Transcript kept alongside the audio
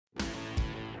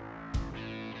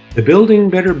The Building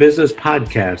Better Business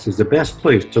podcast is the best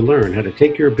place to learn how to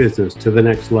take your business to the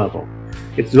next level.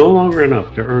 It's no longer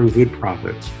enough to earn good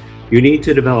profits. You need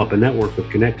to develop a network of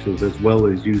connections as well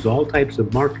as use all types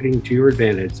of marketing to your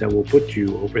advantage that will put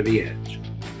you over the edge.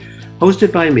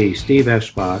 Hosted by me, Steve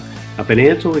Eschbach, a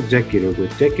financial executive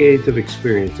with decades of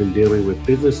experience in dealing with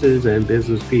businesses and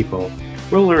business people,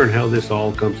 we'll learn how this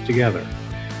all comes together.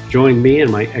 Join me and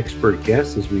my expert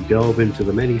guests as we delve into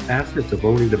the many facets of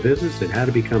owning a business and how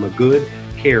to become a good,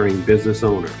 caring business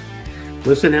owner.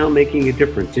 Listen how making a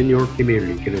difference in your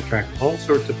community can attract all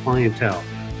sorts of clientele,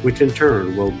 which in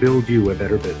turn will build you a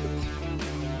better business.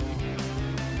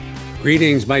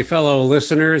 Greetings, my fellow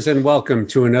listeners, and welcome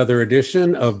to another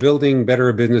edition of Building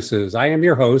Better Businesses. I am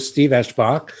your host, Steve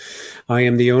Eschbach. I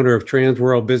am the owner of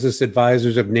Transworld Business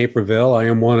Advisors of Naperville. I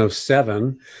am one of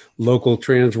 7 local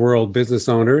Transworld business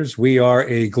owners. We are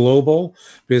a global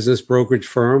business brokerage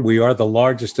firm. We are the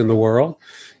largest in the world,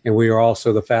 and we are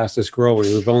also the fastest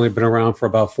growing. We've only been around for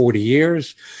about 40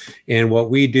 years. And what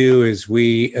we do is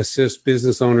we assist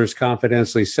business owners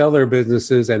confidentially sell their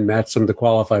businesses and match them to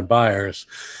qualified buyers.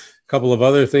 Couple of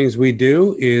other things we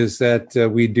do is that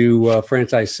we do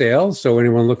franchise sales. So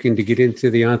anyone looking to get into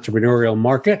the entrepreneurial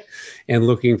market and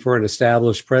looking for an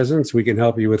established presence, we can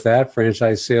help you with that.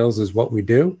 Franchise sales is what we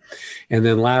do. And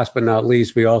then last but not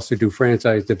least, we also do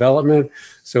franchise development.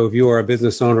 So if you are a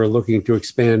business owner looking to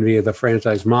expand via the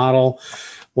franchise model,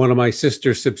 one of my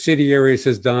sister subsidiaries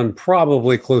has done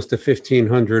probably close to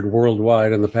 1,500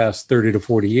 worldwide in the past 30 to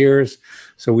 40 years.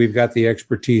 So we've got the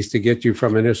expertise to get you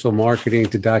from initial marketing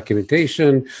to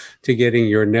documentation to getting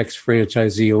your next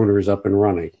franchisee owners up and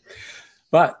running.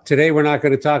 But today we're not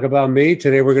going to talk about me.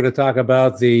 Today we're going to talk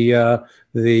about the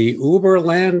Uber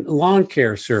lawn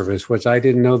care service, which I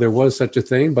didn't know there was such a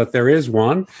thing, but there is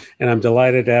one. And I'm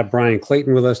delighted to have Bryan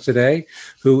Clayton with us today,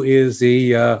 who is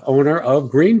the owner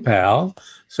of GreenPal.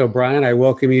 So Bryan, I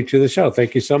welcome you to the show.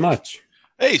 Thank you so much.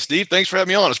 Hey, Steve, thanks for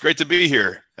having me on. It's great to be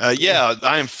here.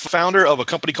 I am founder of a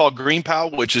company called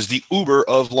GreenPal, which is the Uber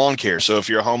of lawn care. So if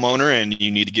you're a homeowner and you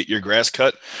need to get your grass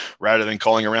cut, rather than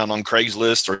calling around on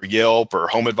Craigslist or Yelp or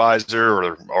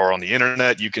HomeAdvisor or on the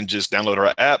internet, you can just download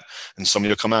our app and somebody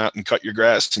will come out and cut your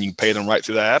grass and you can pay them right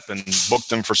through the app and book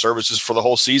them for services for the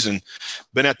whole season.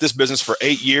 Been at this business for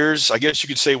 8 years. I guess you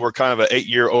could say we're kind of an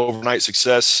 8-year overnight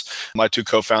success. My 2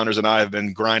 co-founders and I have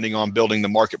been grinding on building the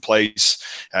marketplace.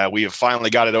 We have finally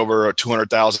got it over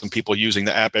 200,000 people using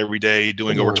the app every day,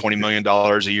 doing over $20 million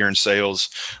a year in sales.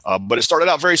 But it started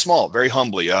out very small, very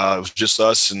humbly. It was just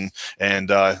us and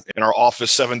in our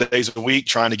office 7 days a week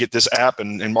trying to get this app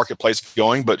and marketplace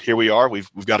going. But here we are. We've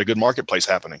got a good marketplace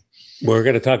happening. We're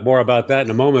going to talk more about that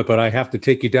in a moment, but I have to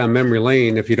take you down memory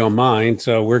lane if you don't mind.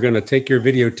 So we're going to take your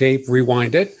videotape,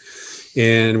 rewind it,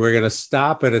 and we're going to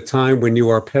stop at a time when you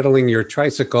are pedaling your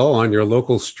tricycle on your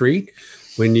local street,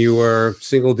 when you were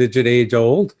single-digit age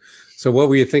old. So what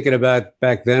were you thinking about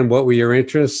back then? What were your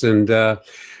interests? And we're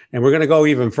going to go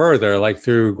even further, like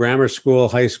through grammar school,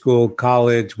 high school,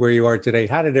 college, where you are today.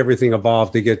 How did everything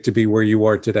evolve to get to be where you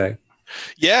are today?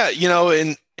 Yeah,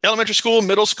 in elementary school,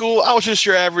 middle school, I was just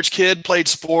your average kid, played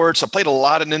sports. I played a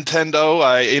lot of Nintendo.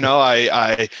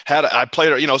 I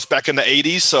played, it's back in the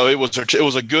 80s. So it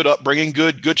was a good upbringing,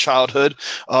 good childhood.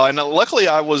 And luckily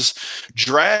I was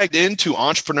dragged into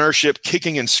entrepreneurship,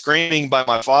 kicking and screaming by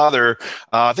my father.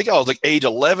 I think I was like age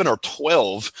 11 or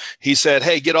 12. He said,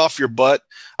 "Hey, get off your butt.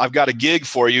 I've got a gig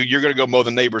for you. You're going to go mow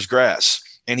the neighbor's grass."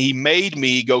 And he made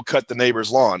me go cut the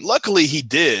neighbor's lawn. Luckily he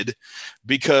did,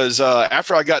 because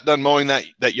after I got done mowing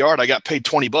that yard, I got paid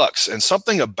 $20. And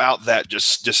something about that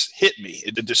just hit me.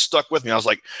 It just stuck with me. I was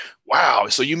like, wow,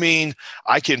 so you mean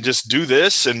I can just do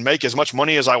this and make as much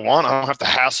money as I want? I don't have to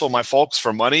hassle my folks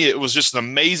for money. It was just an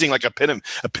amazing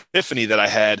epiphany that I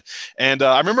had. And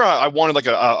I remember I wanted like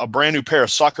a brand new pair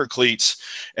of soccer cleats.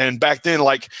 And back then,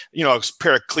 a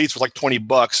pair of cleats was like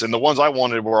 $20. And the ones I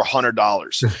wanted were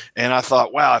 $100. And I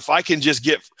thought, wow, if I can just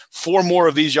get 4 more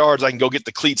of these yards, I can go get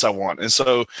the cleats I want. And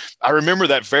so I remember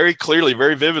that very clearly,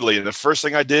 very vividly. And the first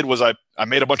thing I did was I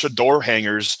made a bunch of door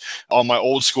hangers on my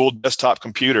old school desktop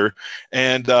computer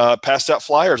and passed out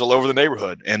flyers all over the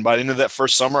neighborhood. And by the end of that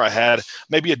first summer, I had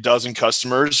maybe a dozen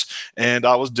customers, and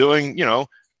I was doing,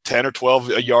 10 or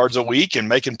 12 yards a week and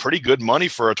making pretty good money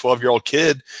for a 12-year-old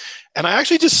kid. And I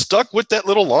actually just stuck with that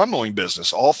little lawn mowing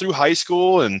business all through high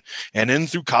school and in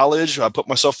through college. I put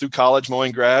myself through college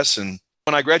mowing grass. And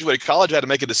when I graduated college, I had to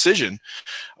make a decision.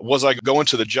 Was I going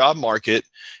to the job market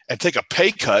and take a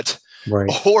pay cut Right.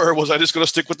 Or was I just going to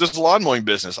stick with this lawn mowing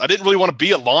business? I didn't really want to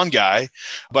be a lawn guy,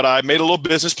 but I made a little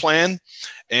business plan,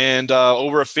 and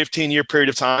over a 15-year period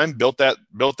of time, built that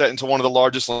into one of the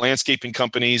largest landscaping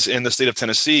companies in the state of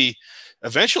Tennessee,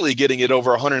 eventually getting it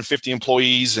over 150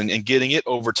 employees and getting it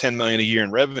over 10 million a year in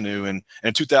revenue. And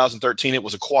in 2013, it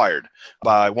was acquired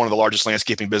by one of the largest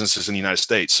landscaping businesses in the United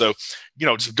States. So,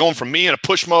 just going from me in a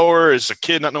push mower as a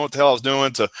kid, not knowing what the hell I was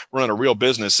doing, to running a real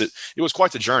business, it was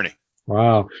quite the journey.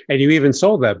 Wow. And you even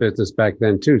sold that business back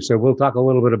then too. So we'll talk a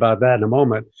little bit about that in a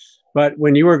moment. But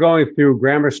when you were going through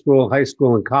grammar school, high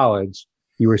school, and college,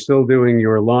 you were still doing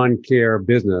your lawn care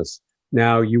business.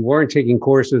 Now, you weren't taking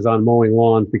courses on mowing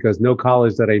lawns because no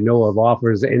college that I know of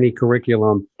offers any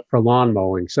curriculum for lawn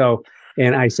mowing. So,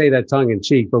 and I say that tongue in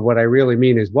cheek, but what I really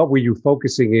mean is, what were you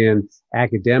focusing in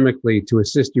academically to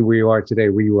assist you where you are today?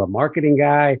 Were you a marketing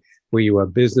guy? Were you a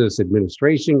business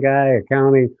administration guy,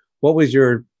 accounting? What was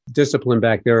your discipline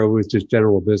back there, or was just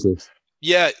general business?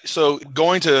 Yeah. So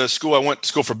going to school, I went to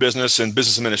school for business and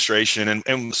business administration.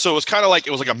 And so it was kind of like,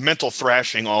 it was like a mental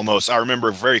thrashing almost. I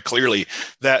remember very clearly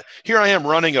that here I am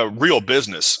running a real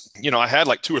business. I had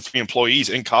like 2 or 3 employees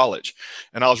in college,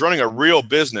 and I was running a real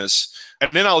business.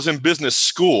 And then I was in business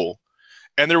school.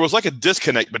 And there was like a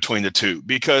disconnect between the two,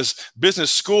 because business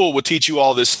school would teach you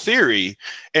all this theory.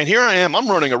 And here I am, I'm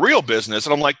running a real business.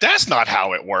 And I'm like, that's not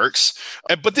how it works.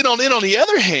 But then on the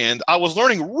other hand, I was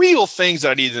learning real things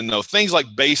that I needed to know. Things like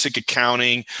basic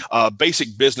accounting,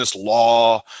 basic business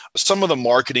law, some of the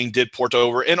marketing did port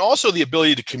over, and also the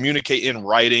ability to communicate in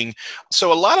writing.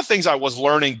 So a lot of things I was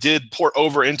learning did port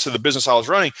over into the business I was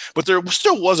running, but there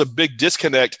still was a big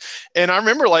disconnect. And I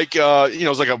remember it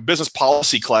was like a business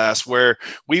policy class where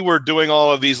we were doing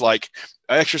all of these like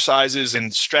exercises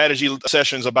and strategy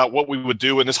sessions about what we would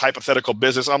do in this hypothetical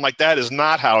business. I'm like, that is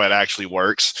not how it actually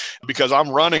works, because I'm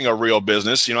running a real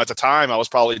business. At the time I was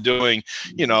probably doing,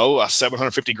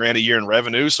 $750,000 a year in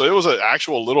revenue. So it was an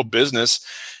actual little business.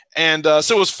 And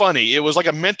so it was funny. It was like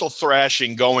a mental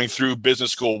thrashing going through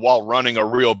business school while running a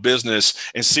real business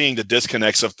and seeing the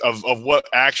disconnects of what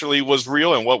actually was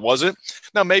real and what wasn't.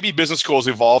 Now, maybe business school has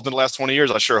evolved in the last 20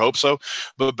 years. I sure hope so.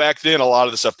 But back then, a lot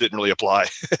of the stuff didn't really apply.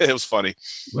 It was funny.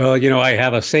 Well, I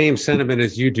have a same sentiment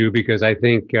as you do, because I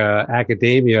think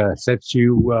academia set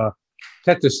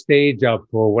the stage up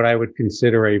for what I would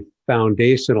consider a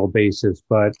foundational basis.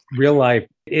 But real life,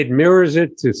 it mirrors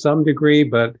it to some degree,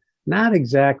 but not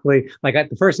exactly. Like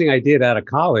the first thing I did out of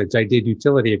college, I did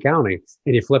utility accounting,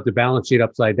 and you flip the balance sheet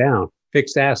upside down.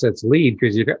 Fixed assets lead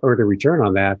because you earn a return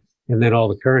on that, and then all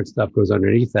the current stuff goes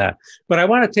underneath that. But I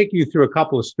want to take you through a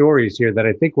couple of stories here that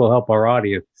I think will help our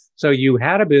audience. So you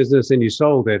had a business and you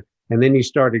sold it, and then you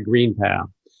started GreenPal.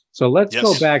 So let's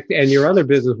go back, and your other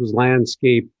business was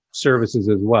landscape services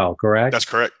as well, correct? That's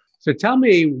correct. So tell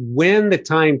me when the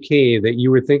time came that you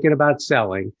were thinking about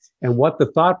selling, and what the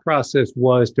thought process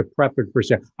was to prep it for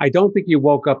sale. I don't think you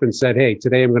woke up and said, hey,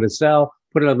 today I'm going to sell,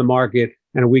 put it on the market,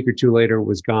 and a week or two later it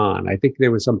was gone. I think there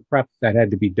was some prep that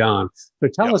had to be done. So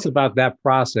tell us about that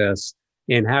process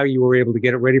and how you were able to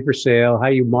get it ready for sale, how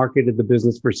you marketed the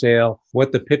business for sale,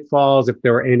 what the pitfalls, if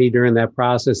there were any during that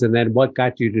process, and then what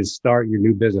got you to start your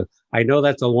new business. I know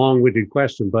that's a long-winded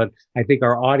question, but I think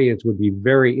our audience would be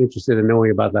very interested in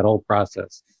knowing about that whole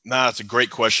process. No, it's a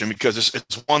great question, because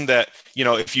it's one that,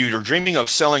 if you're dreaming of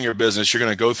selling your business, you're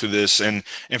going to go through this. And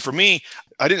for me,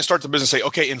 I didn't start the business and say,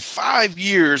 okay, in 5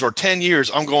 years or 10 years,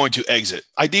 I'm going to exit.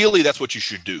 Ideally, that's what you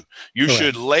should do. You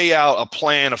should lay out a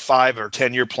plan, a 5 or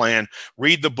 10-year plan,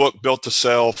 read the book Built to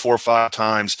Sell 4 or 5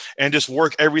 times, and just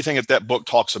work everything that book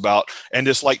talks about, and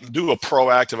just like do a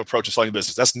proactive approach to selling the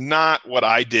business. That's not what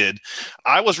I did.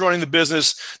 I was running the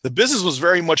business. The business was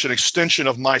very much an extension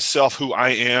of myself, who I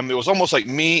am. It was almost like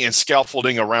me and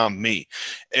scaffolding around me.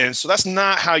 And so that's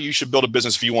not how you should build a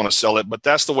business if you want to sell it, but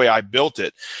that's the way I built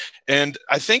it. And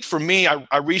I think for me,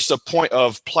 I reached a point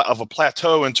of a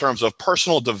plateau in terms of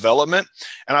personal development,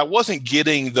 and I wasn't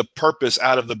getting the purpose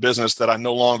out of the business that I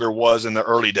no longer was in the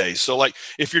early days. So like,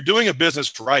 if you're doing a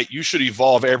business right, you should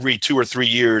evolve every 2 or 3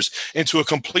 years into a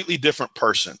completely different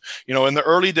person. In the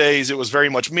early days, it was very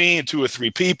much me and 2 or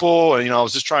 3 people. And, I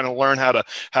was just trying to learn how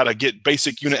to get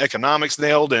basic unit economics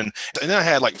nailed. And then I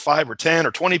had like 5 or 10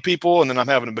 or 20 people. And then I'm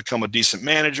having to become a decent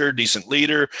manager, decent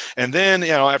leader. And then,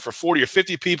 after 40 or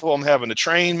 50 people, I'm having to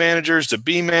train managers to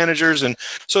be managers. And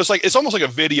so it's almost like a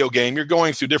video game. You're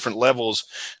going through different levels.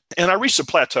 And I reached a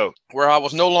plateau where I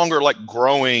was no longer like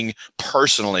growing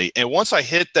personally. And once I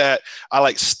hit that, I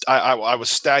was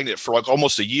stagnant for like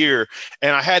almost a year.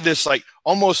 And I had this like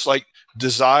almost like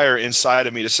desire inside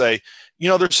of me to say,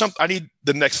 I need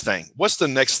the next thing. What's the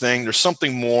next thing? There's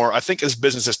something more. I think this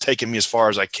business has taken me as far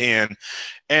as I can,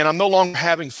 and I'm no longer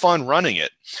having fun running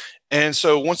it. And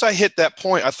so once I hit that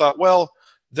point, I thought, well,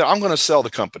 then I'm going to sell the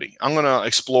company. I'm going to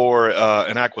explore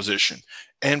an acquisition.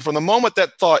 And from the moment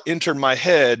that thought entered my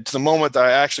head to the moment that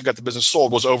I actually got the business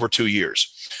sold was over 2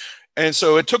 years. And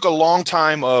so it took a long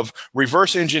time of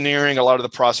reverse engineering a lot of the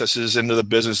processes into the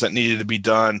business that needed to be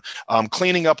done,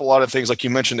 cleaning up a lot of things, like you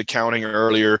mentioned accounting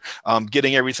earlier,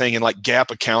 getting everything in like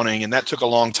GAAP accounting, and that took a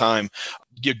long time.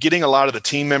 Getting a lot of the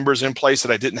team members in place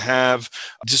that I didn't have,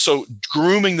 just so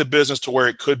grooming the business to where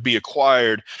it could be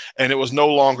acquired. And it was no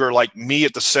longer like me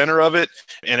at the center of it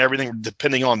and everything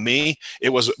depending on me. It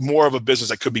was more of a business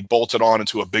that could be bolted on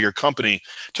into a bigger company.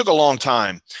 It took a long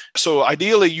time. So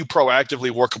ideally, you proactively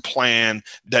work a plan,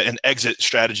 an exit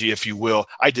strategy, if you will.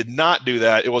 I did not do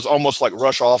that. It was almost like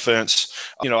rush offense.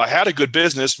 I had a good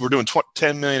business. We're doing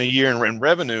 $10 million a year in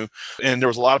revenue, and there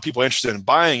was a lot of people interested in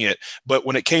buying it. But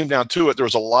when it came down to it, there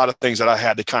was a lot of things that I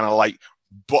had to kind of like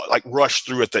rush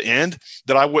through at the end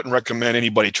that I wouldn't recommend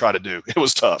anybody try to do. It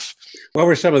was tough. What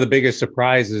were some of the biggest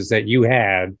surprises that you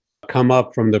had come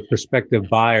up from the prospective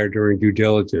buyer during due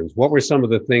diligence? What were some of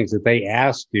the things that they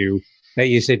asked you that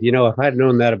you said, if I'd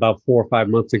known that about 4 or 5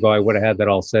 months ago, I would have had that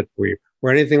all set for you?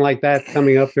 Were anything like that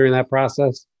coming up during that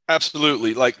process?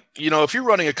 Absolutely. Like, if you're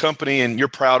running a company and you're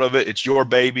proud of it, it's your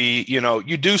baby,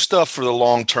 you do stuff for the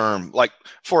long term. Like,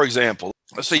 for example,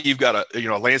 let's say you've got a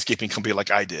landscaping company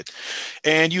like I did,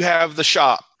 and you have the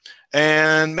shop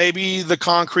and maybe the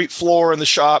concrete floor in the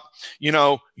shop,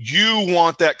 you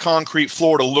want that concrete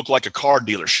floor to look like a car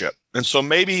dealership. And so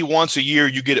maybe once a year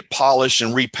you get it polished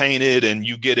and repainted and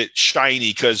you get it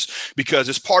shiny because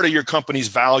it's part of your company's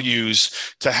values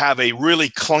to have a really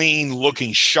clean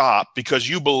looking shop, because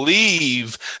you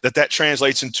believe that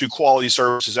translates into quality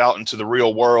services out into the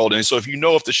real world. And so if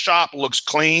the shop looks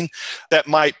clean, that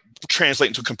might translate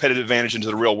into a competitive advantage into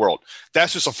the real world.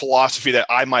 That's just a philosophy that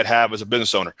I might have as a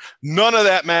business owner. None of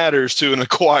that matters to an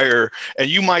acquirer,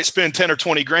 and you might spend 10 or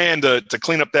 20 grand to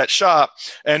clean up that shop,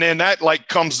 and then that like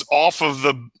comes off of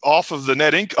the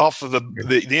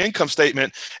income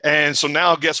statement. And so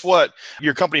now guess what?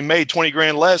 Your company made 20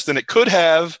 grand less than it could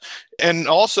have. And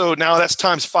also now that's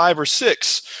times 5 or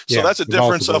 6. So that's a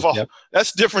difference of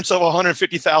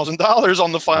 $150,000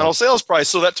 on the final sales price.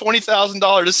 So that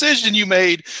 $20,000 decision you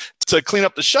made to clean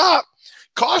up the shop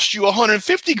cost you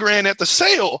 150 grand at the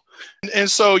sale. And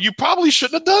so you probably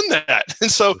shouldn't have done that.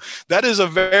 And so that is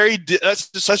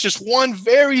that's just one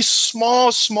very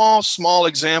small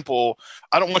example.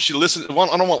 I don't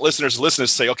want listeners to listen and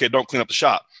say, okay, don't clean up the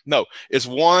shop. No, it's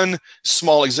one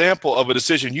small example of a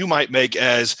decision you might make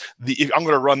I'm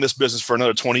going to run this business for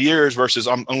another 20 years versus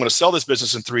I'm going to sell this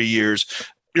business in 3 years.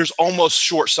 There's almost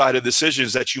short-sighted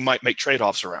decisions that you might make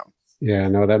trade-offs around. Yeah,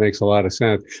 no, that makes a lot of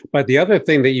sense. But the other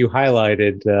thing that you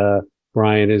highlighted,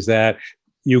 Brian, is that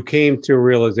you came to a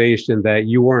realization that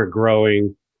you weren't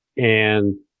growing.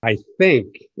 And I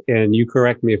think, and you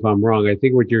correct me if I'm wrong, I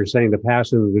think what you're saying, the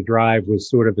passion of the drive was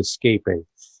sort of escaping.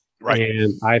 Right.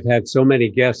 And I've had so many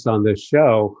guests on this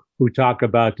show who talk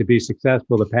about, to be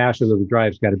successful, the passion of the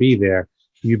drive's got to be there.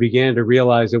 You began to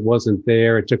realize it wasn't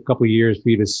there. It took a couple of years for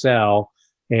you to sell.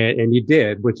 And you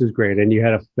did, which is great. And you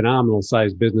had a phenomenal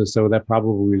sized business. So that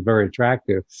probably was very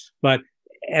attractive. But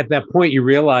at that point, you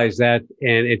realized that,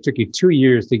 and it took you 2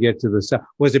 years to get to the sale.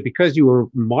 Was it because you were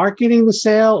marketing the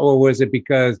sale, or was it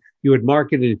because you had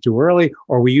marketed it too early?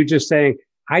 Or were you just saying,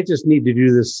 I just need to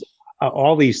do this,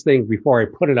 all these things before I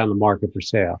put it on the market for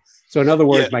sale? So in other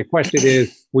words, my question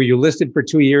is, were you listed for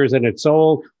 2 years and it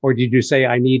sold? Or did you say,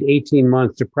 I need 18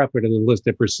 months to prep it and then list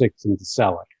it for 6 and to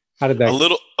sell it? How did that?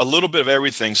 A little bit of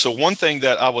everything. So one thing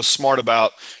that I was smart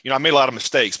about, I made a lot of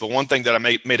mistakes, but one thing that I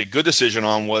made a good decision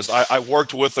on was I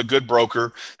worked with a good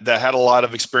broker that had a lot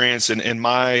of experience in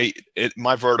my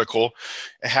vertical,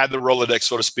 had the Rolodex,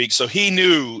 so to speak. So he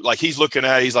knew, like, he's looking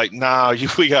at it, he's like, nah,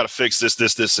 we got to fix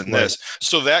this, and this.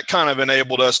 So that kind of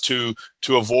enabled us to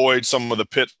avoid some of the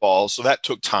pitfalls. So that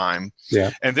took time.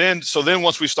 Yeah. And then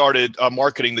once we started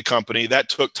marketing the company, that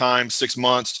took time, 6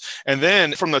 months. And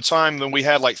then from the time when we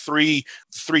had like three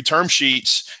term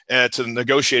sheets to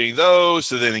negotiating those,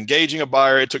 to then engaging a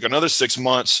buyer, it took another 6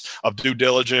 months of due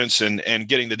diligence and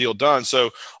getting the deal done.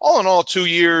 So all in all, 2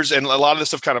 years, and a lot of this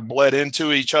stuff kind of bled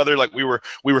into each other. Like we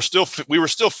were still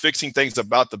fixing things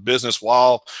about the business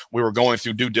while we were going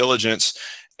through due diligence.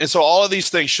 And so all of these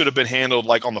things should have been handled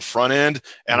like on the front end,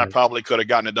 and I probably could have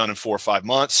gotten it done in 4 or 5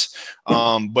 months,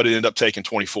 but it ended up taking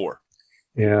 24.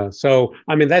 Yeah. So,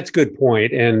 I mean, that's a good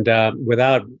point. And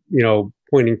without,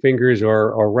 pointing fingers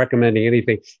or recommending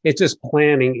anything. It's just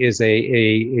planning is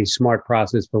a smart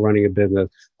process for running a business.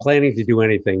 Planning to do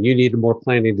anything. You needed more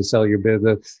planning to sell your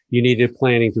business. You needed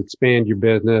planning to expand your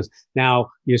business. Now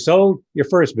you sold your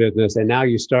first business and now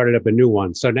you started up a new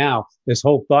one. So now this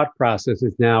whole thought process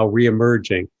is now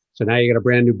reemerging. So now you got a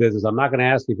brand new business. I'm not going to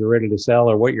ask if you're ready to sell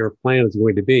or what your plan is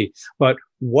going to be, but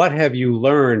what have you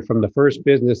learned from the first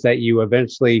business that you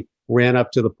eventually ran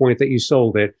up to the point that you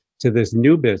sold it to this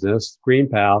new business,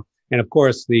 GreenPal? And of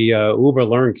course, the Uber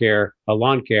lawn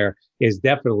care is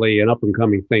definitely an up and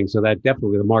coming thing. So that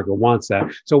definitely the market wants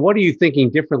that. So what are you thinking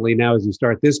differently now as you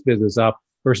start this business up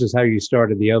versus how you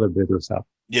started the other business up?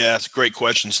 Yeah, that's a great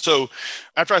question. So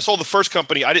after I sold the first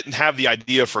company, I didn't have the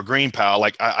idea for GreenPal.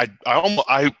 Like I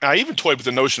even toyed with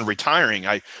the notion of retiring.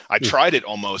 I tried it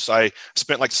almost. I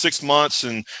spent like 6 months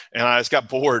and I just got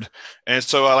bored. And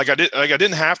so I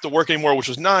didn't have to work anymore, which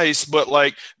was nice. But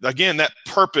like, again, that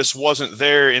purpose wasn't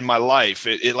there in my life.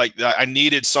 It like I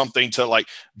needed something to like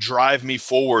drive me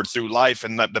forward through life.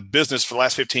 And the business for the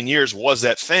last 15 years was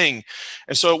that thing.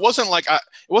 And so it wasn't like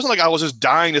I was just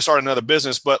dying to start another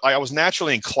business, but like I was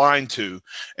naturally inclined to.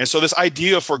 And so this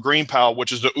idea for GreenPal,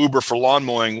 which is the Uber for lawn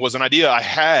mowing, was an idea I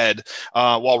had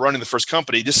while running the first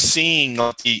company, just seeing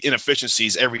the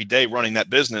inefficiencies every day running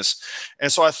that business.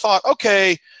 And so I thought,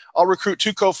 okay, I'll recruit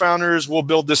 2 co-founders. We'll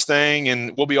build this thing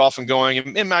and we'll be off and going.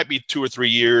 It might be 2 or 3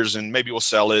 years and maybe we'll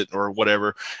sell it or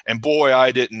whatever. And boy,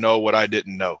 I didn't know what I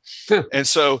didn't know. And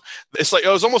so it's like, it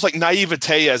was almost like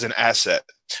naivete as an asset.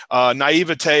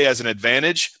 Naivete as an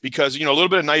advantage, because, you know, a little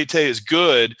bit of naivete is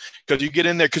good because you get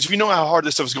in there, because if you know how hard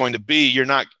this stuff is going to be, you're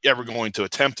not ever going to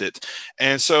attempt it.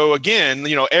 And so again,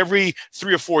 you know, every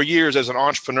 3 or 4 years as an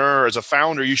entrepreneur, as a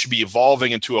founder, you should be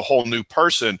evolving into a whole new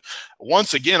person.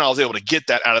 Once again, I was able to get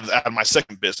that out of my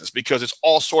second business because it's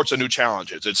all sorts of new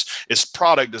challenges. It's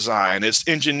product design, it's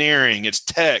engineering, it's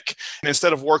tech. And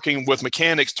instead of working with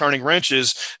mechanics turning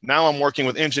wrenches, now I'm working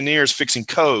with engineers fixing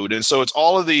code. And so it's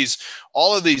all of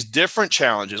these different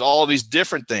challenges, all of these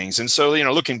different things. And so, you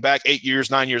know, looking back 8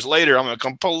 years, 9 years later, I'm a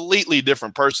completely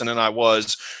different person than I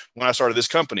was when I started this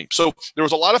company. So there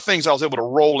was a lot of things I was able to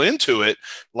roll into it,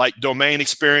 like domain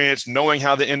experience, knowing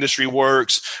how the industry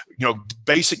works, you know,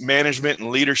 basic management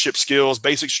and leadership skills,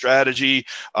 basic strategy,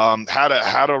 how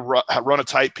to run a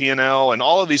tight P&L, and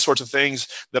all of these sorts of things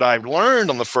that I learned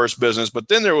on the first business. But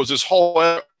then there was this whole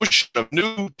ocean of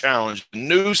new challenge,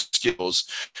 new skills,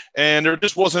 and there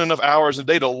just wasn't enough hours a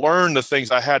day to learn the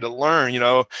things I had to learn. You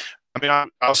know, I mean,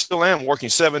 I still am working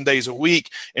 7 days a week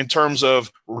in terms of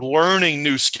learning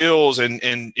new skills and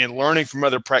learning from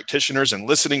other practitioners and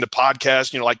listening to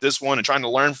podcasts, you know, like this one, and trying to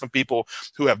learn from people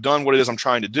who have done what it is I'm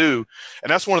trying to do. And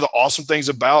that's one of the awesome things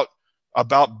about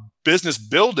business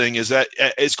building, is that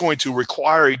it's going to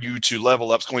require you to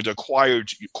level up. It's going to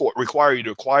require you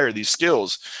to acquire these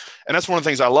skills. And that's one of the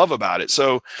things I love about it.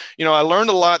 So, you know, I learned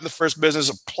a lot in the first business,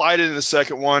 applied it in the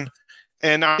second one.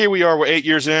 And now here we are, we're 8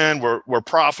 years in, we're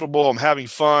profitable, I'm having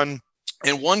fun.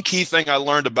 And one key thing I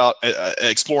learned about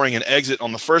exploring an exit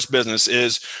on the first business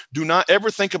is, do not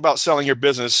ever think about selling your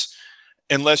business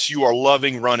unless you are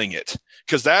loving running it,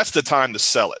 because that's the time to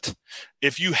sell it.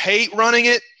 If you hate running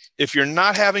it, if you're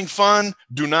not having fun,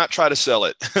 do not try to sell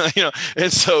it. You know,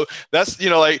 and so that's,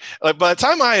 you know, like by the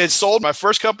time I had sold my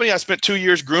first company, I spent 2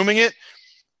 years grooming it.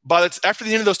 But after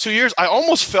the end of those 2 years, I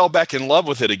almost fell back in love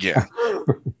with it again.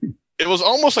 It was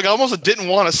almost like I almost didn't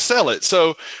want to sell it.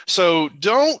 So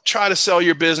don't try to sell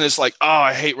your business like, oh,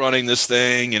 I hate running this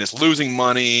thing and it's losing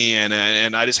money and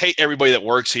I just hate everybody that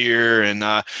works here, and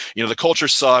you know, the culture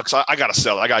sucks. I got to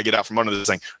sell it. I got to get out from under this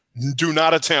thing. Do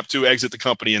not attempt to exit the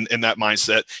company in that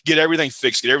mindset. Get everything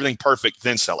fixed, get everything perfect,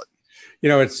 then sell it. You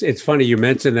know, it's funny you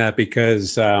mentioned that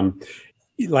because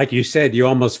like you said, you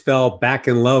almost fell back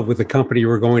in love with the company you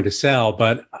were going to sell.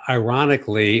 But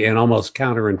ironically and almost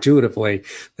counterintuitively,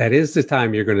 that is the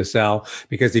time you're going to sell,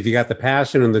 because if you got the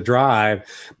passion and the drive,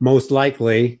 most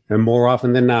likely and more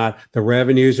often than not, the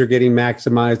revenues are getting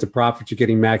maximized, the profits are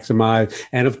getting maximized.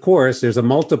 And of course, there's a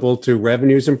multiple to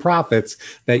revenues and profits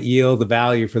that yield the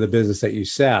value for the business that you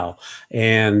sell.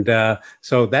 And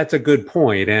so that's a good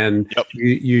point. And yep,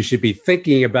 you should be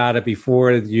thinking about it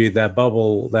before that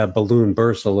balloon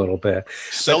bursts a little bit.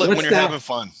 Sell it when you're having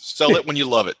fun. Sell it when you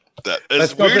love it.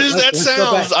 As weird as that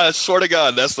sounds, I swear to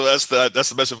God, that's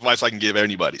the best advice I can give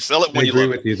anybody. Sell it when you love it. I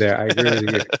agree with you there. I agree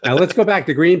with you. Now let's go back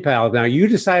to GreenPal. Now you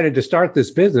decided to start this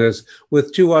business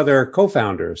with 2 other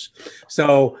co-founders.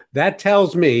 So that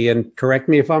tells me, and correct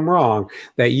me if I'm wrong,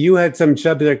 that you had some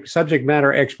subject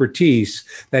matter expertise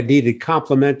that needed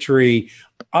complementary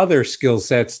other skill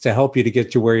sets to help you to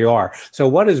get to where you are. So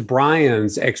what is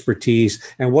Bryan's expertise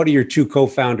and what are your two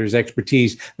co-founders'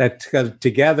 expertise that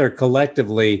together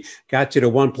collectively got you to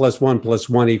 1 + 1 +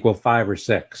 1 = 5 or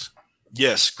 6?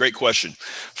 Yes, great question.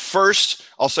 First,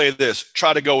 I'll say this,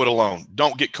 try to go it alone.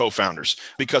 Don't get co-founders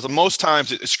because most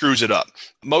times it screws it up.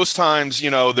 Most times,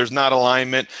 there's not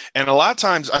alignment. And a lot of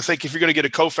times, I think if you're going to get a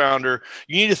co-founder,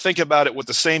 you need to think about it with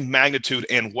the same magnitude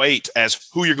and weight as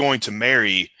who you're going to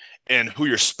marry and who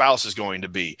your spouse is going to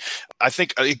be. I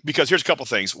think because here's a couple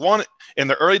things. One, in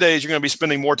the early days, you're going to be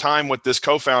spending more time with this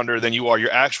co-founder than you are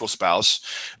your actual spouse.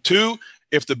 Two,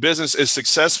 if the business is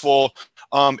successful,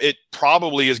 it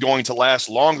probably is going to last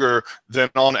longer than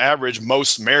on average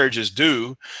most marriages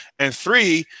do. And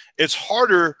three, it's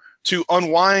harder to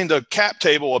unwind a cap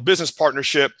table, a business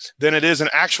partnership, than it is an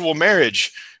actual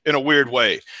marriage in a weird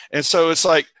way. And so it's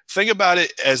like, think about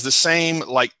it as the same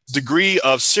like degree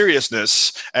of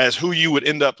seriousness as who you would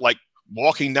end up like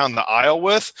walking down the aisle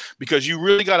with, because you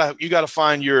really gotta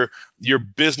find your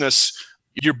business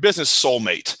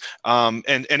soulmate.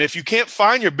 And if you can't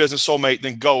find your business soulmate,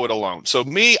 then go it alone. So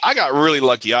I got really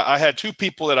lucky. I had two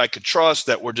people that I could trust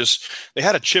that were they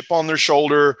had a chip on their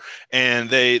shoulder and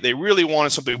they really wanted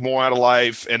something more out of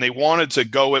life. And they wanted to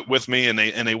go it with me and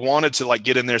they wanted to like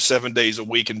get in there 7 days a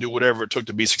week and do whatever it took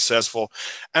to be successful.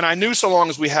 And I knew so long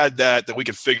as we had that we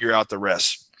could figure out the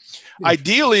rest.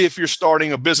 Ideally, if you're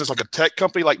starting a business like a tech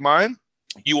company like mine,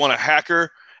 you want a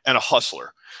hacker and a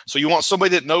hustler. So you want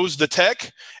somebody that knows the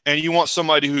tech and you want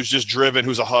somebody who's just driven,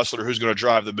 who's a hustler, who's going to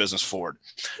drive the business forward.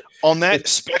 On that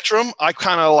spectrum, I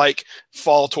kind of like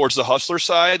fall towards the hustler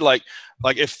side. Like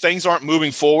if things aren't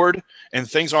moving forward and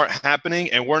things aren't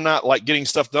happening and we're not like getting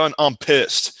stuff done, I'm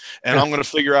pissed and I'm going to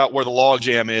figure out where the log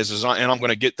jam is and I'm going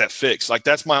to get that fixed. Like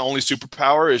that's my only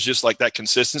superpower is just like that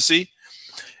consistency.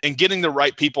 And getting the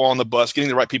right people on the bus, getting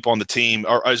the right people on the team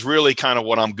is really kind of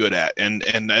what I'm good at. And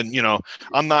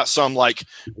I'm not some like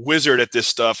wizard at this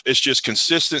stuff. It's just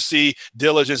consistency,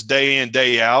 diligence, day in,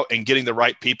 day out, and getting the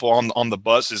right people on the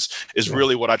bus is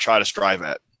really what I try to strive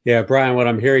at. Yeah, Bryan, what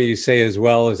I'm hearing you say as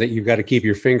well is that you've got to keep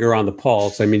your finger on the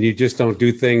pulse. I mean, you just don't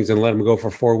do things and let them go for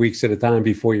 4 weeks at a time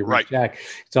before you recheck.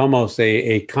 It's almost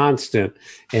a constant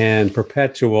and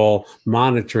perpetual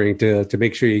monitoring to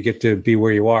make sure you get to be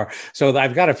where you are. So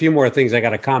I've got a few more things I got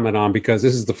to comment on because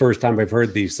this is the first time I've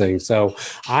heard these things. So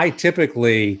I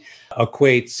typically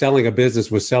equate selling a business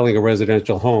with selling a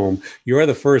residential home. You're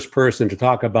the first person to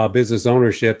talk about business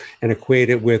ownership and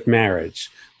equate it with marriage,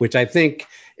 which I think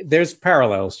there's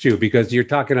parallels too, because you're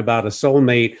talking about a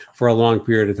soulmate for a long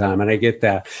period of time. And I get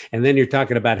that. And then you're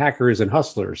talking about hackers and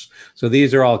hustlers. So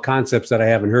these are all concepts that I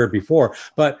haven't heard before,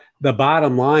 but the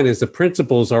bottom line is the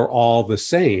principles are all the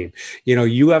same.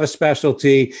 You have a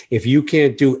specialty. If you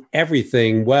can't do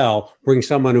everything well, bring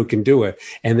someone who can do it.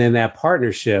 And then that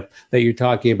partnership that you're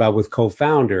talking about with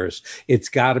co-founders, it's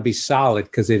got to be solid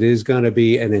because it is going to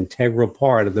be an integral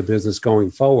part of the business going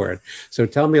forward. So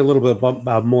tell me a little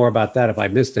bit more about that if I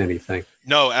missed anything.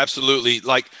 No, absolutely.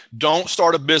 Like, don't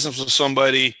start a business with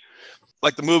somebody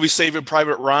like the movie Saving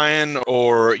Private Ryan,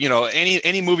 or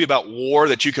any movie about war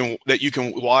that you can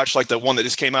watch, like the one that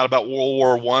just came out about World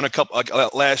War I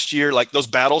last year, like those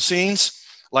battle scenes.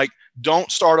 Like,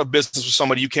 don't start a business with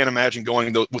somebody you can't imagine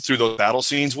going through those battle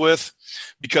scenes with,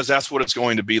 because that's what it's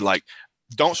going to be like.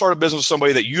 Don't start a business with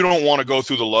somebody that you don't want to go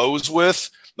through the lows with,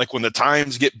 like when the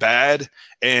times get bad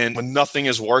and when nothing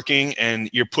is working and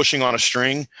you're pushing on a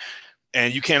string.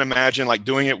 And you can't imagine like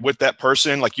doing it with that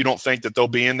person, like you don't think that they'll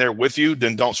be in there with you,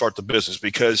 then don't start the business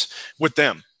because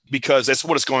that's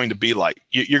what it's going to be like.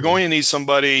 You're going to need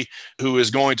somebody who is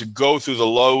going to go through the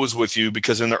lows with you,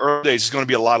 because in the early days, it's going to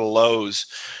be a lot of lows.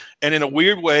 And in a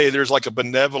weird way, there's like a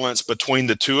benevolence between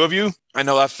the two of you. I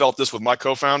know I've felt this with my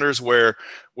co-founders where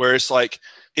it's like,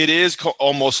 it is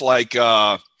almost like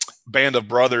band of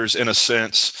brothers in a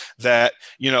sense that,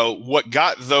 what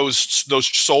got those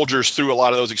soldiers through a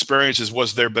lot of those experiences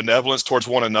was their benevolence towards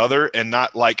one another and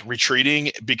not like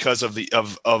retreating because of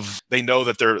they know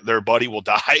that their buddy will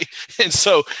die. And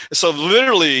so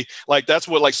literally like, that's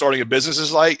what like starting a business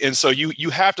is like. And so you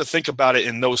have to think about it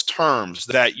in those terms,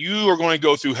 that you are going to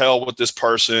go through hell with this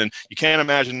person. You can't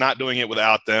imagine not doing it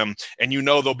without them. And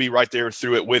they'll be right there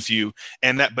through it with you.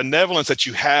 And that benevolence that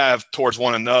you have towards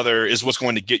one another is what's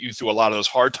going to get you through a lot of those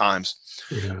hard times.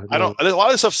 Yeah, a lot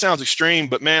of this stuff sounds extreme,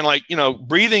 but man, like,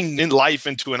 breathing in life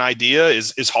into an idea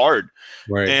is hard.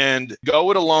 Right. And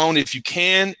go it alone if you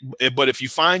can, but if you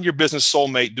find your business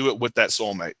soulmate, do it with that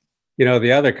soulmate.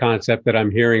 The other concept that I'm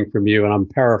hearing from you, and I'm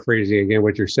paraphrasing again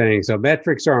what you're saying. So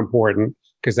metrics are important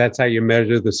because that's how you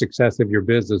measure the success of your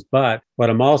business. But what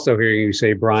I'm also hearing you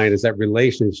say, Bryan, is that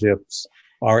relationships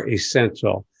are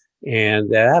essential.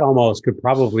 And that almost could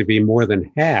probably be more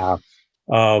than half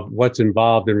of what's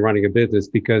involved in running a business,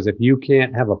 because if you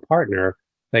can't have a partner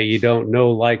that you don't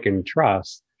know, like, and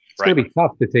trust, it's going to be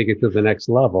tough to take it to the next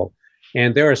level.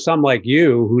 And there are some like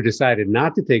you who decided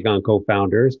not to take on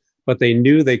co-founders, but they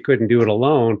knew they couldn't do it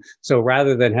alone. So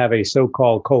rather than have a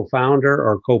so-called co-founder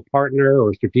or co-partner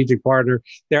or strategic partner,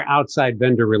 they're outside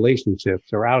vendor relationships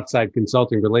or outside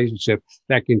consulting relationships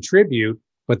that contribute,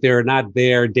 but they're not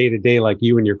there day to day like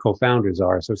you and your co-founders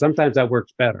are. So sometimes that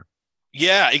works better.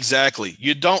 Yeah, exactly.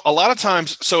 You don't, a lot of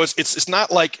times, so it's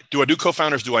not like, do I do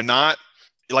co-founders? Do I not?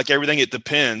 Like everything, it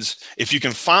depends. If you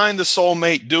can find the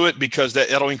soulmate, do it, because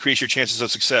that'll increase your chances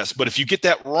of success. But if you get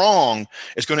that wrong,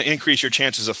 it's going to increase your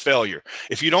chances of failure.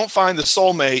 If you don't find the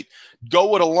soulmate,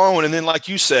 go it alone. And then, like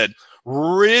you said,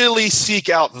 really seek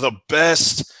out the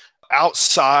best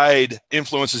outside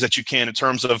influences that you can in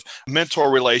terms of mentor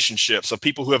relationships of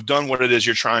people who have done what it is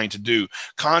you're trying to do,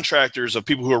 contractors, of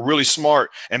people who are really smart,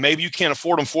 and maybe you can't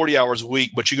afford them 40 hours a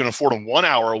week, but you can afford them 1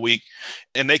 hour a week,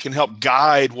 and they can help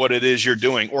guide what it is you're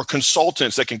doing, or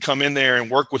consultants that can come in there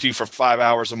and work with you for 5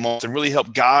 hours a month and really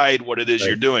help guide what it is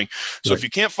you're doing. So if you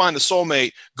can't find the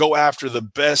soulmate, go after the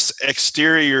best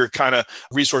exterior kind of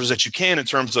resources that you can in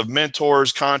terms of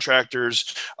mentors,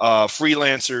 contractors,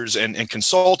 freelancers, and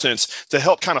consultants, to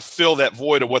help kind of fill that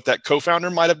void of what that co-founder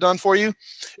might have done for you.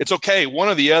 It's okay. One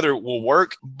or the other will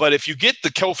work. But if you get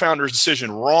the co-founder's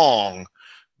decision wrong,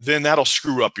 then that'll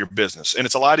screw up your business. And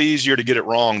it's a lot easier to get it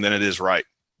wrong than it is right.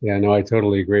 Yeah, no, I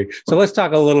totally agree. So let's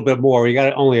talk a little bit more. We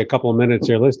got only a couple of minutes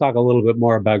here. Let's talk a little bit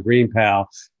more about GreenPal.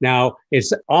 Now,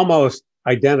 it's almost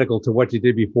identical to what you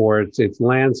did before. It's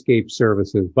landscape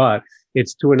services, but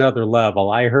it's to another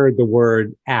level. I heard the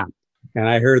word app and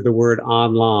I heard the word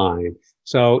online.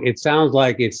 So it sounds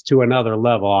like it's to another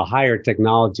level, a higher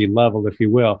technology level, if you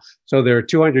will. So there are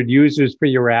 200 users for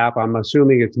your app. I'm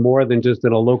assuming it's more than just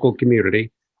in a local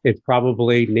community. It's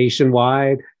probably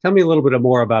nationwide. Tell me a little bit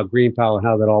more about GreenPal and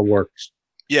how that all works.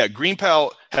 Yeah,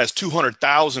 GreenPal has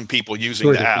 200,000 people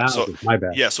using the app. So, my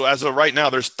bad. Yeah, so as of right now,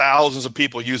 there's thousands of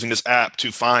people using this app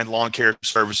to find lawn care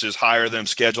services, hire them,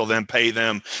 schedule them, pay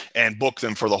them, and book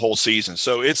them for the whole season.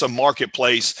 So it's a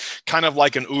marketplace, kind of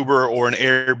like an Uber or an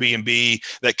Airbnb,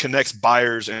 that connects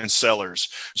buyers and sellers.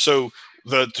 So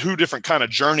the two different kind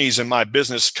of journeys in my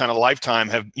business kind of lifetime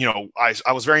have,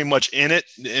 I was very much in it,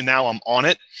 and now I'm on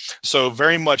it. So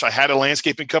very much, I had a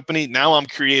landscaping company. Now I'm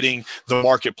creating the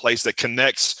marketplace that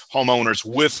connects homeowners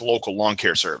with local lawn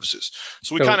care services.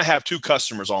 So we kind of have two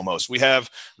customers almost. We have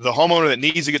the homeowner that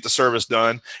needs to get the service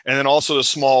done, and then also the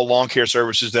small lawn care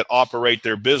services that operate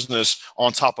their business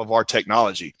on top of our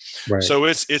technology. Right. So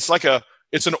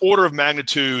it's an order of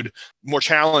magnitude more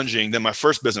challenging than my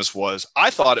first business was. I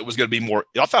thought it was going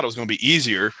to be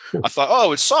easier. I thought,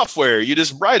 oh, it's software. You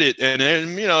just write it and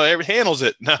it handles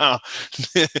it. No,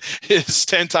 it's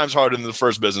 10 times harder than the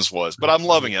first business was, but I'm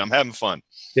loving it. I'm having fun.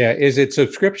 Yeah. Is it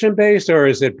subscription based or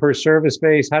is it per service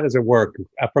based? How does it work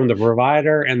from the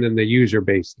provider and then the user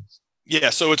basis?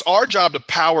 Yeah, so it's our job to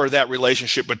power that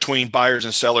relationship between buyers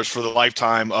and sellers for the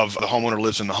lifetime of the homeowner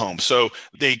lives in the home. So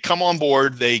they come on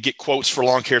board, they get quotes for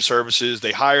lawn care services,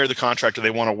 they hire the contractor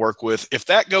they want to work with. If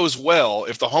that goes well,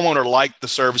 if the homeowner liked the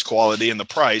service quality and the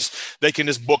price, they can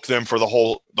just book them for the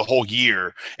whole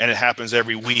year, and it happens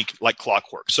every week like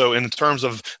clockwork. So in terms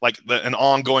of like an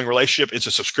ongoing relationship, it's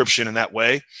a subscription in that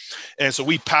way. And so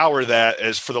we power that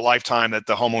as for the lifetime that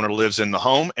the homeowner lives in the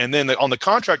home. And then on the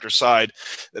contractor side,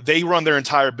 they run their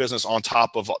entire business on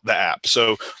top of the app.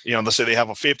 So, let's say they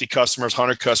have 50 customers,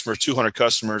 100 customers, 200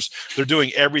 customers. They're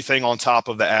doing everything on top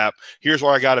of the app. Here's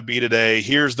where I got to be today.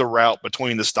 Here's the route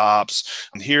between the stops.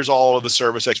 And here's all of the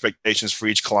service expectations for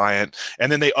each client.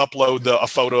 And then they upload a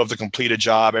photo of the completed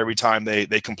job every time they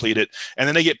complete it. And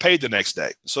then they get paid the next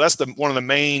day. So that's one of the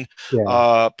main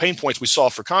pain points we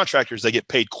solve for contractors. They get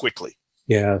paid quickly.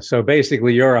 Yeah. So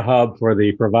basically, you're a hub for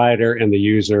the provider and the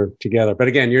user together. But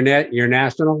again, you're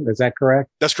national. Is that correct?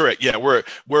 That's correct. Yeah,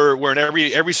 we're in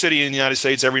every city in the United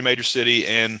States, every major city,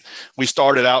 and we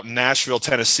started out in Nashville,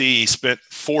 Tennessee. Spent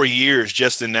 4 years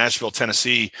just in Nashville,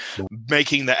 Tennessee,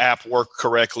 making the app work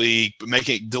correctly,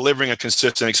 delivering a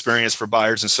consistent experience for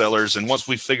buyers and sellers. And once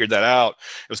we figured that out,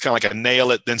 it was kind of like a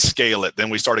nail it, then scale it. Then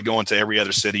we started going to every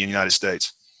other city in the United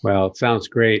States. Well, it sounds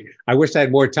great. I wish I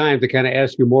had more time to kind of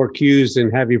ask you more cues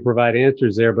and have you provide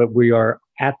answers there, but we are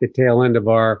at the tail end of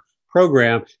our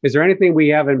program. Is there anything we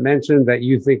haven't mentioned that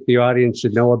you think the audience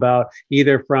should know about,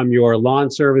 either from your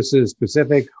lawn services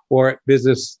specific or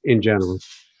business in general?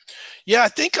 Yeah, I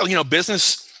think,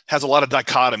 business has a lot of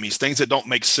dichotomies, things that don't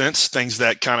make sense, things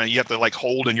that kind of you have to like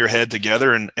hold in your head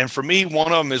together. And for me,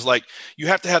 one of them is like, you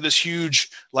have to have this huge,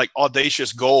 like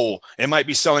audacious goal. It might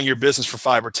be selling your business for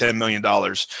 $5 or $10 million,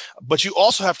 but you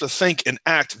also have to think and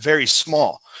act very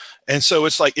small. And so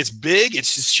it's like, it's big,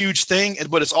 it's this huge thing,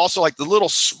 but it's also like the little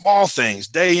small things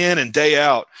day in and day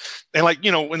out. And like,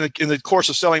 you know, in the course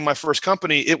of selling my first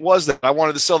company, it was that I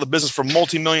wanted to sell the business for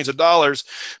multi-millions of dollars.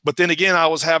 But then again, I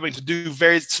was having to do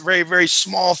very, very, very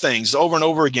small things over and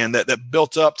over again that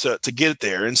built up to get it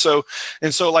there. And so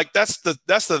like, that's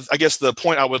the, I guess the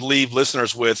point I would leave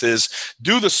listeners with is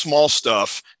do the small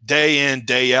stuff day in,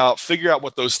 day out, figure out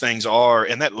what those things are.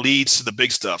 And that leads to the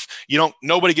big stuff.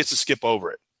 Nobody gets to skip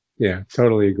over it. Yeah,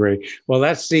 totally agree. Well,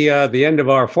 that's the end of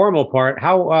our formal part.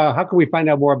 How can we find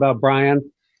out more about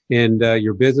Bryan and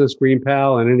your business,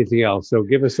 GreenPal, and anything else? So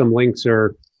give us some links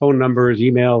or phone numbers,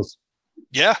 emails.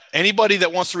 Yeah, anybody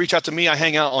that wants to reach out to me, I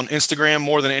hang out on Instagram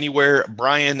more than anywhere,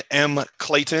 Bryan M.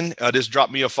 Clayton. Just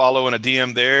drop me a follow and a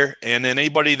DM there. And then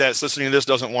anybody that's listening to this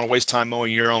doesn't want to waste time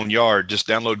mowing your own yard, just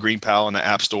download GreenPal in the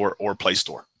App Store or Play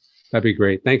Store. That'd be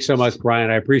great. Thanks so much, Bryan.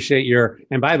 I appreciate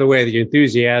and by the way, the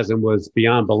enthusiasm was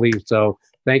beyond belief. So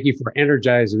thank you for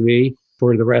energizing me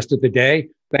for the rest of the day.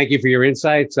 Thank you for your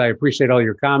insights. I appreciate all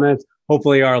your comments.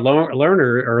 Hopefully our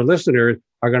listeners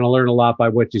are going to learn a lot by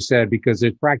what you said, because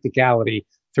there's practicality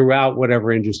throughout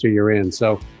whatever industry you're in.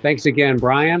 So thanks again,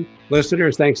 Bryan.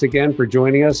 Listeners, thanks again for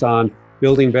joining us on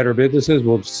Building Better Businesses.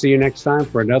 We'll see you next time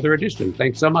for another edition.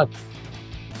 Thanks so much.